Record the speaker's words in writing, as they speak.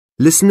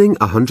Listening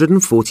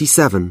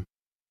 147.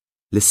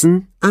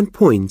 Listen and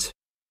point.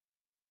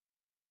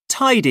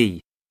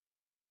 Tidy,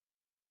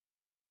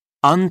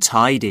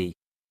 untidy.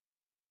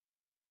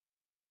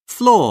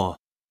 Floor,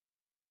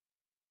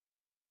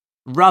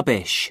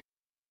 rubbish.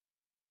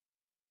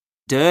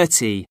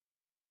 Dirty,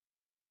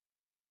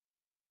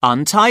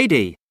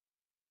 untidy.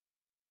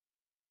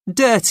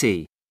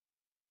 Dirty,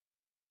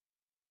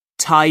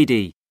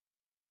 tidy.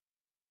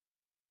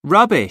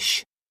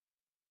 Rubbish.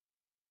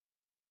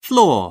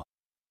 Floor.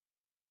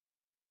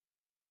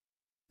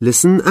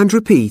 Listen and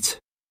repeat.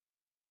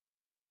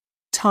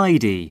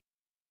 Tidy,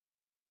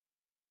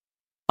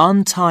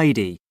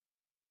 untidy.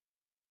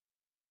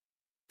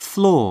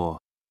 Floor,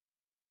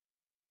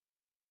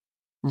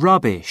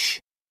 rubbish.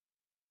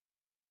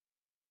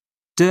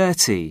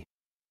 Dirty.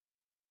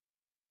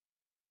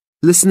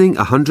 Listening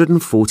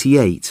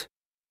 148.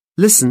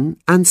 Listen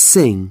and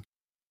sing.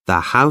 The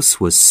house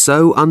was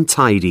so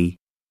untidy.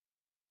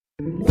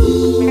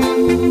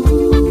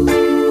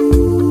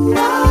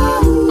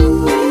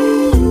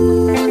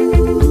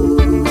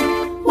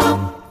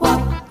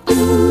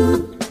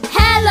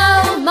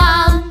 Hello,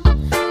 Mum.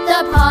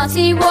 The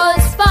party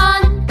was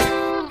fun.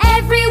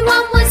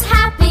 Everyone was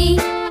happy,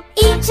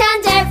 each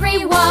and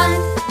every one.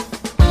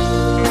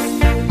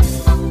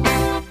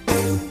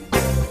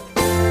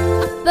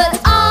 But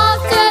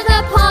after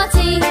the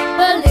party,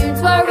 balloons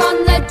were on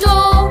the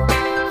door,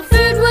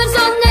 food was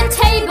on the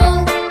table,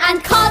 and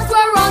cards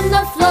were on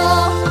the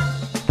floor.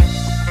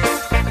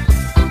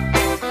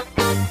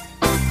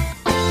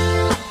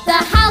 The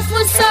house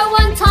was so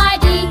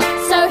untidy,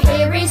 so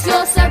here is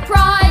your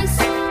surprise.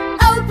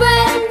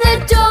 Open the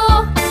door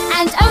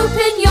and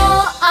open your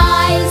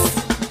eyes.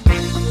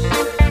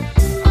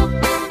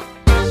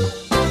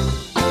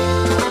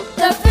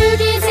 The food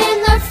is in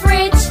the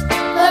fridge,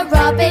 the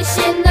rubbish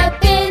in the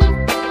bin.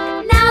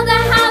 Now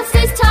the house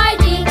is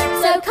tidy,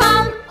 so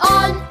come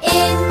on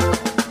in.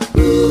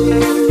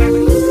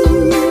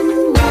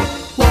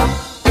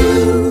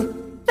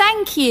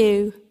 Thank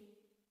you.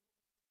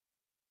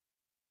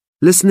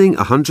 Listening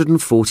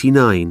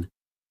 149.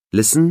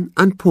 Listen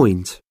and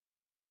point.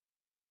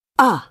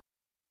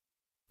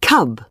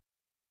 Cub.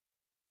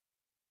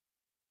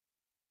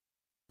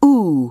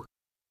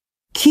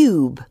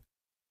 Cube.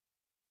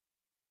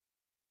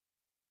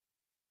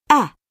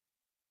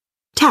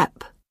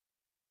 Tap.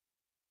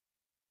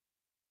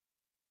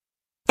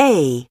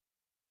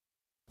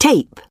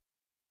 Tape.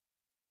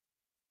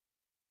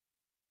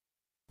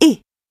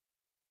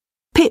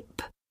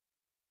 Pip.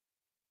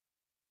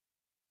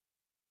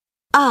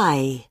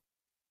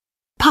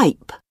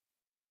 Pipe.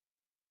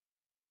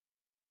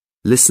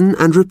 Listen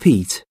and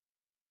repeat.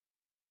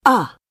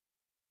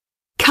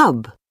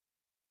 Cub.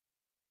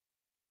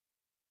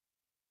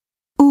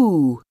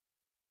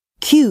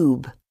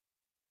 Cube.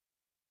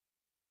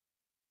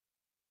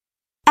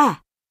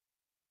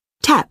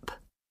 Tap.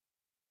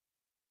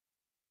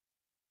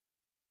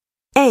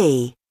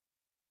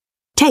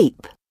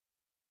 Tape.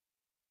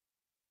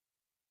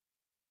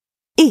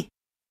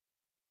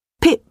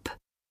 Pip.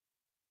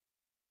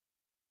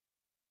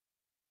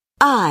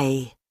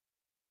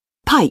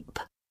 Pipe.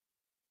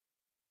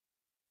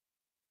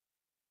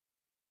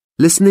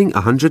 Listening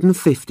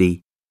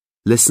 150.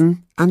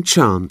 Listen and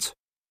chant.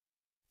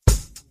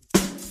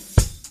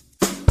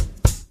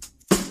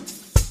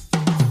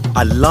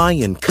 A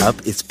lion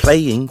cub is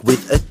playing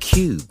with a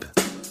cube.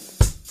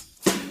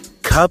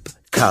 Cub,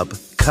 cub,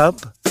 cub.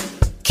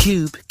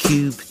 Cube,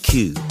 cube,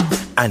 cube.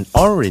 An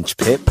orange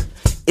pip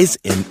is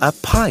in a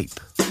pipe.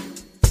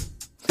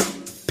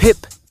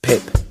 Pip,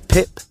 pip,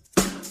 pip.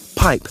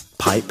 Pipe,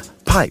 pipe,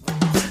 pipe.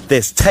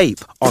 There's tape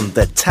on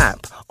the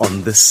tap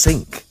on the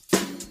sink.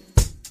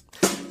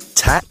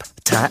 Tap,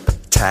 tap,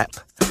 tap.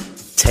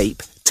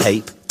 Tape,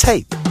 tape,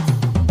 tape.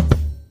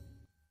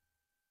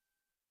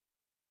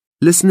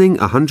 Listening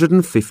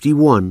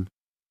 151.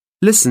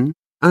 Listen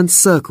and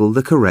circle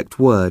the correct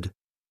word.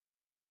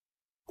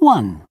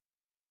 1.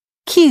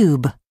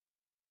 Cube.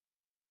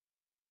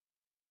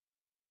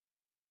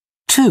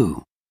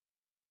 2.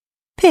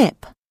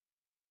 Pip.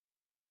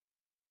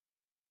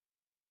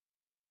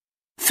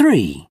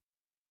 3.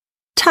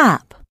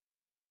 Tap.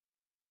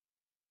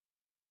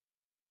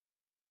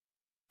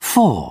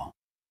 4.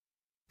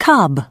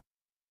 Cub.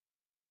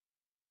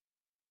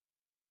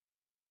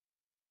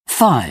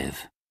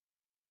 5.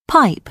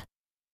 Pipe.